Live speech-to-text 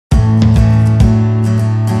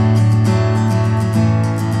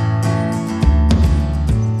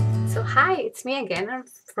again. I'm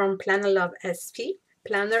from Planner Love SP,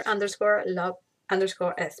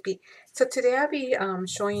 Planner_Love_SP. So today I'll be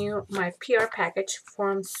showing you my PR package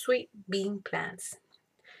from Sweet Bean Plants.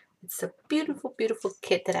 It's a beautiful, beautiful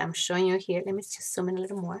kit that I'm showing you here. Let me just zoom in a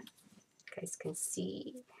little more. You guys can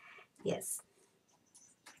see. Yes.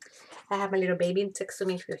 I have my little baby next to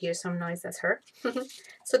me. If you hear some noise, that's her.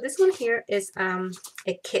 So this one here is a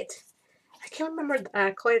kit. I can't remember.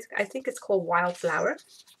 I think it's called Wildflower.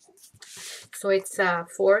 So it's a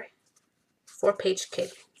four-page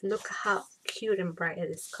kit. Look how cute and bright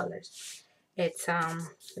it is colors. It's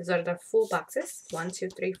these are the full boxes. 1, 2,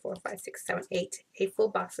 3, 4, 5, 6, 7, 8. 8 full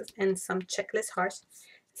boxes and some checklist hearts,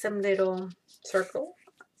 some little circle.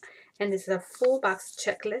 And this is a full box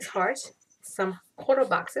checklist heart, some quarter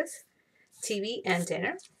boxes, TV and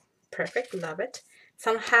dinner. Perfect, love it.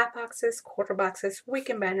 Some half boxes, quarter boxes,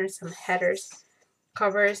 weekend banners, some headers,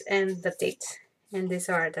 covers, and the date. And these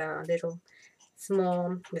are the little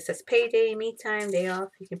small, this says payday, me time, day off.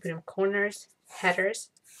 You can put in corners, headers,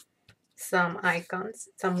 some icons,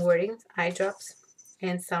 some wordings, eye drops,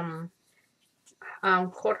 and some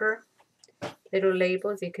quarter little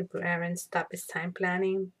labels. You can put errands, stop is time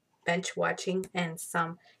planning, bench watching, and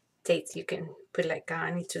some dates. You can put like I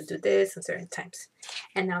need to do this at certain times.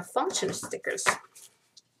 And now function stickers.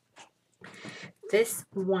 This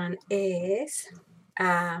one is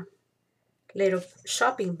little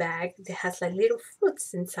shopping bag that has like little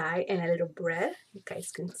fruits inside and a little bread. You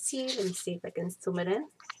guys can see. Let me see if I can zoom it in.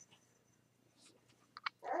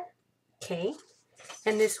 Okay.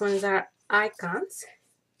 And these ones are icons.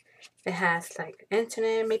 It has like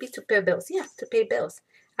internet, maybe to pay bills. Yeah, to pay bills.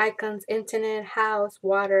 Icons, internet, house,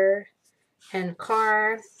 water, and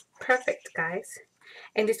car. Perfect, guys.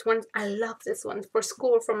 And this one, I love this one for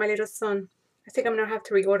school for my little son. I think I'm gonna have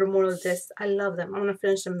to reorder more of this. I love them. I'm gonna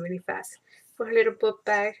finish them really fast. For her little book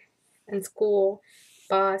bag and school,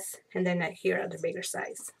 bus, and then here are the bigger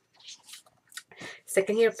size.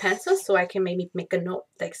 Second year pencils, so I can maybe make a note,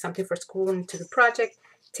 like something for school and to the project.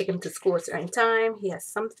 Take him to school at a certain time. He has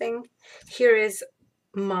something. Here is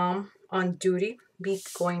mom on duty, be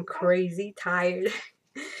going crazy, tired.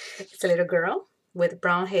 It's a little girl with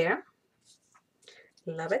brown hair.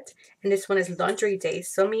 Love it. And this one is laundry day.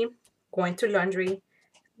 So me going to laundry,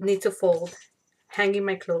 need to fold, hanging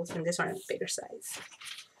my clothes, and this one is bigger size.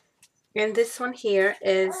 And this one here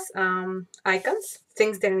is icons,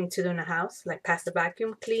 things that I need to do in the house, like pass the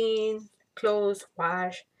vacuum, clean, clothes,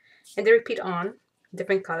 wash, and they repeat on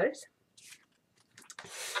different colors.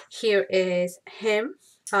 Here is him,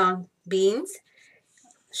 beans,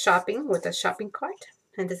 shopping with a shopping cart,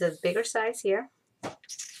 and this is a bigger size here.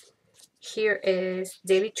 Here is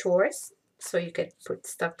daily chores, so you could put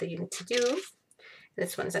stuff that you need to do.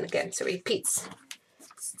 This one's, and again, so repeats.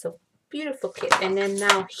 So beautiful kit. And then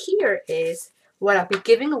now here is what I'll be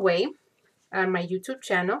giving away on my YouTube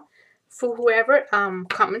channel for whoever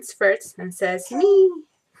comments first and says me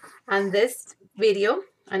on this video.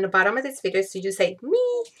 On the bottom of this video, so you say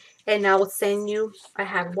me, and I will send you. I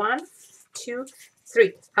have 1, 2,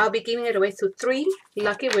 3. I'll be giving it away to 3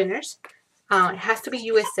 lucky winners. It has to be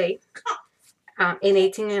USA in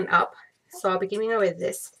 18 and up. So I'll be giving away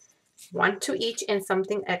this 1 to each and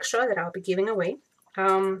something extra that I'll be giving away.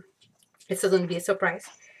 It's going to be a surprise.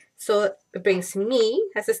 So it brings me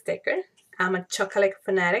as a sticker. I'm a chocolate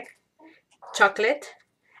fanatic. Chocolate,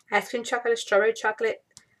 ice cream chocolate, strawberry chocolate,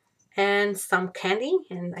 and some candy,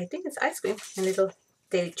 and I think it's ice cream, and little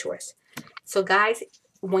daily chores. So guys,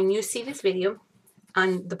 when you see this video,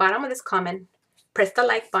 on the bottom of this comment, press the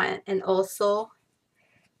like button, and also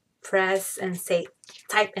press and say,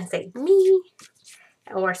 type and say me,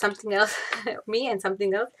 or something else, me and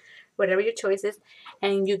something else, whatever your choice is,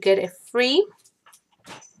 and you get a free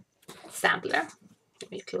sampler.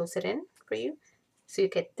 Let me close it in for you, so you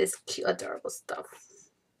get this cute, adorable stuff.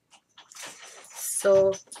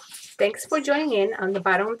 So thanks for joining in. On the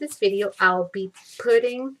bottom of this video, I'll be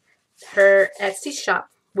putting her Etsy shop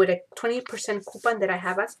with a 20% coupon that I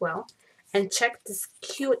have as well. And check this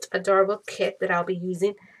cute, adorable kit that I'll be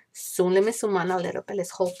using soon. Let me zoom on a little bit.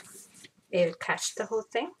 Let's hope it'll catch the whole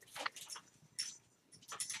thing.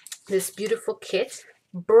 This beautiful kit,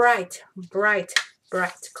 bright, bright,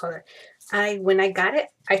 bright color. When I got it,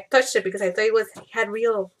 I touched it because I thought it had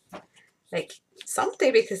real, like,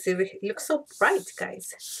 something, because it looks so bright,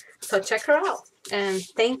 guys. So check her out, and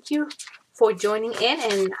thank you for joining in.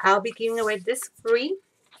 And I'll be giving away this free.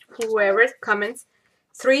 Whoever comments,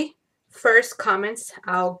 3 first comments,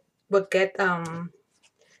 will get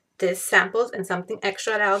this samples and something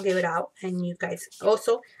extra that I'll give it out. And you guys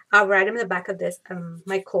also, I'll write in the back of this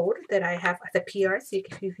my code that I have at the PR, so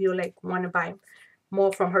if you like want to buy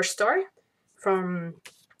more from her store from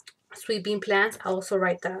Sweet Bean Plants. I'll also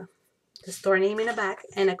write the store name in the back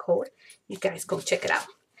and a code. You guys go check it out.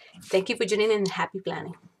 Thank you for joining in, and happy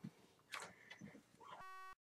planning.